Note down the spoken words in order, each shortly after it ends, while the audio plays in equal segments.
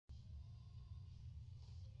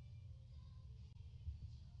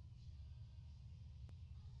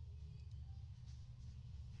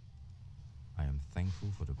thankful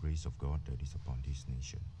for the grace of God that is upon this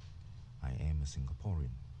nation. I am a Singaporean.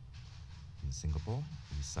 In Singapore,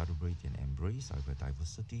 we celebrate and embrace our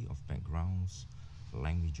diversity of backgrounds,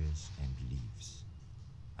 languages, and beliefs.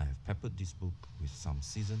 I have peppered this book with some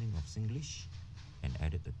seasoning of Singlish and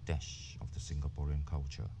added a dash of the Singaporean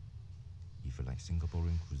culture. If you like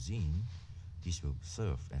Singaporean cuisine, this will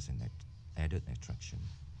serve as an added attraction.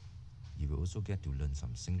 You will also get to learn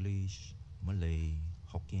some Singlish, Malay,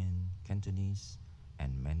 Hokkien, Cantonese,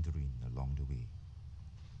 and Mandarin along the way.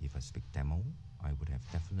 If I speak Tamil, I would have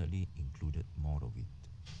definitely included more of it.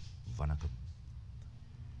 Vanakkam.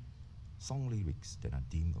 Song lyrics that are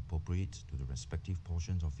deemed appropriate to the respective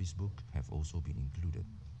portions of this book have also been included.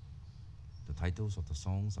 The titles of the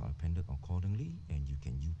songs are appended accordingly, and you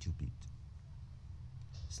can YouTube it.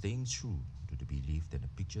 Staying true to the belief that a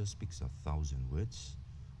picture speaks 1,000 words,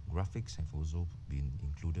 graphics have also been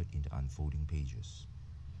included in the unfolding pages.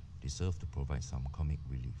 They serve to provide some comic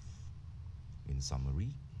relief. In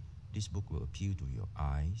summary, this book will appeal to your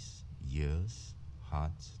eyes, ears,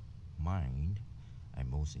 heart, mind, and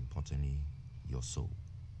most importantly, your soul.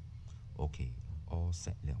 Okay, all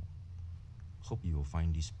set now. Hope you will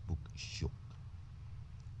find this book shiok.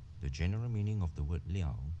 The general meaning of the word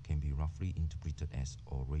liao can be roughly interpreted as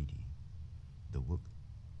already. The word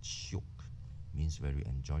shiok means very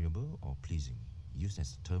enjoyable or pleasing, used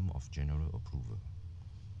as a term of general approval.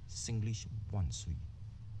 Singlish wan sui.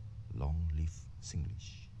 Long live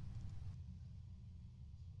Singlish.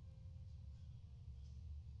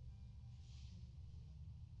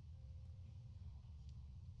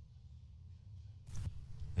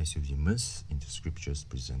 As you immerse in the scriptures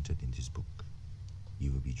presented in this book,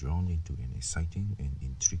 you will be drawn into an exciting and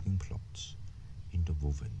intriguing plot,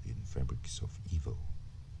 interwoven in fabrics of evil,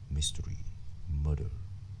 mystery, murder,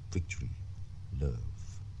 victory, love,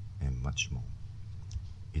 and much more.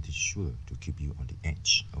 It is sure to keep you on the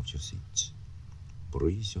edge of your seat.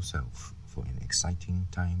 Brace yourself for an exciting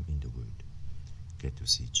time in the Word. Get to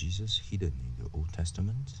see Jesus hidden in the Old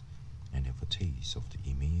Testament and have a taste of the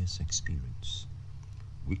Emmaus experience.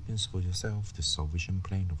 Witness for yourself the salvation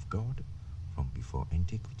plan of God from before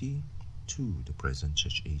antiquity to the present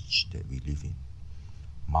church age that we live in.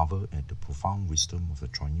 Marvel at the profound wisdom of the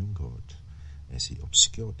triune God as he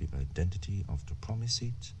obscured the identity of the promised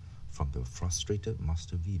seed from the frustrated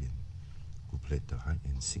master villain who played the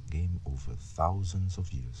hide-and-seek game over thousands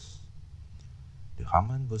of years. The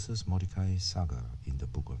Haman versus Mordecai saga in the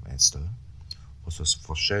book of Esther was a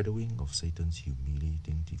foreshadowing of Satan's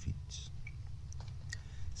humiliating defeat.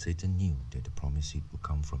 Satan knew that the promised seed would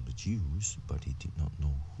come from the Jews, but he did not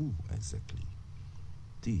know who exactly.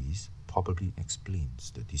 This probably explains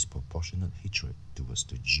the disproportionate hatred towards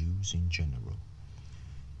the Jews in general.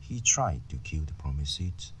 He tried to kill the promised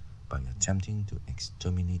seed by attempting to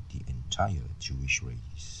exterminate the entire Jewish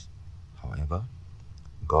race. However,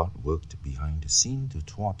 God worked behind the scene to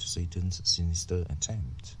thwart Satan's sinister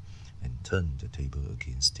attempt and turn the table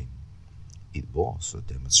against him. It was a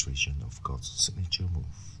demonstration of God's signature move,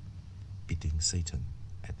 beating Satan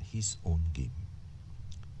at his own game.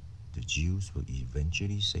 The Jews were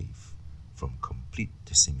eventually saved from complete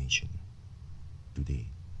decimation. Today,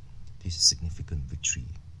 this significant victory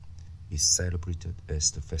is celebrated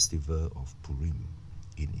as the festival of Purim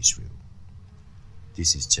in Israel.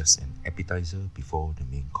 This is just an appetizer before the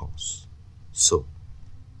main course. So,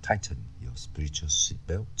 tighten your spiritual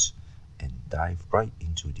seatbelt and dive right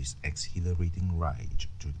into this exhilarating ride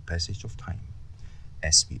through the passage of time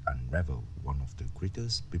as we unravel one of the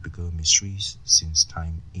greatest biblical mysteries since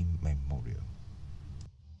time immemorial.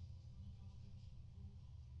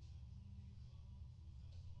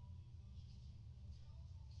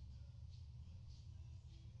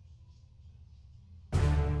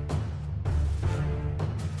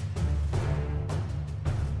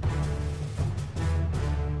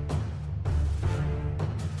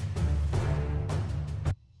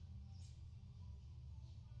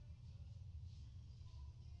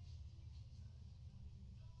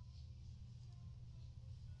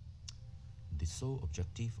 The sole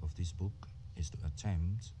objective of this book is to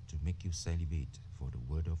attempt to make you salivate for the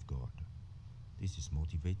Word of God. This is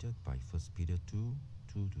motivated by 1 Peter 2,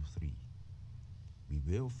 2-3. We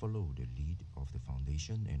will follow the lead of the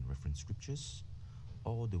foundation and reference scriptures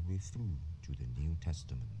all the way through to the New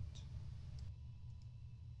Testament.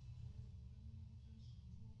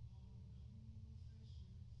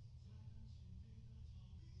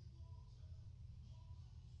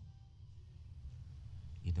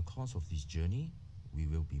 In the course of this journey, we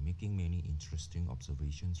will be making many interesting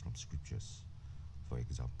observations from scriptures. For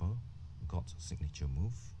example, God's signature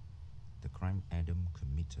move, the crime Adam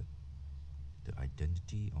committed, the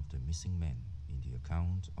identity of the missing man in the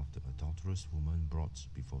account of the adulterous woman brought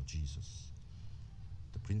before Jesus,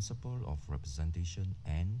 the principle of representation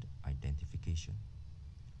and identification,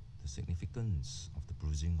 the significance of the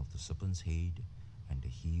bruising of the serpent's head and the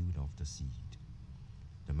heel of the seed,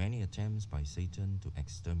 the many attempts by Satan to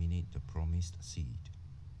exterminate the promised seed,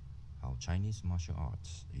 how Chinese martial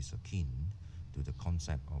arts is akin to the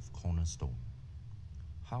concept of cornerstone,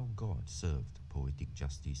 how God served poetic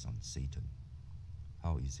justice on Satan,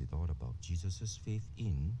 how is it all about Jesus' faith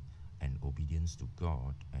in and obedience to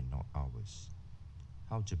God and not ours,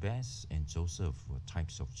 how Jabez and Joseph were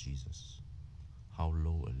types of Jesus, how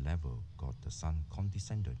low a level God the Son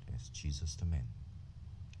condescended as Jesus the man,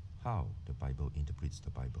 how the Bible interprets the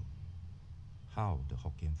Bible, how the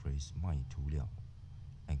Hokkien phrase mai tu liao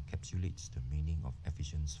encapsulates the meaning of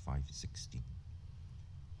Ephesians 5:16,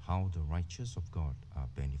 how the righteous of God are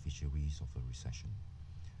beneficiaries of a recession.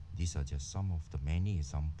 These are just some of the many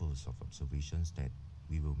examples of observations that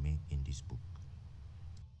we will make in this book.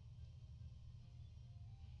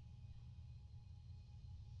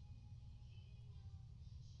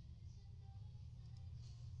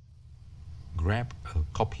 Grab a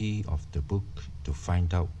copy of the book to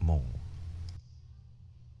find out more.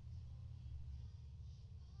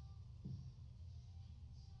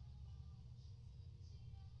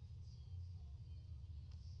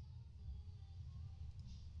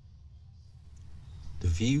 The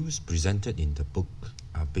views presented in the book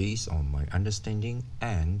are based on my understanding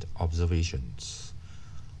and observations.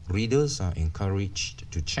 Readers are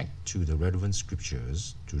encouraged to check to the relevant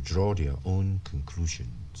scriptures to draw their own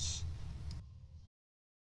conclusions.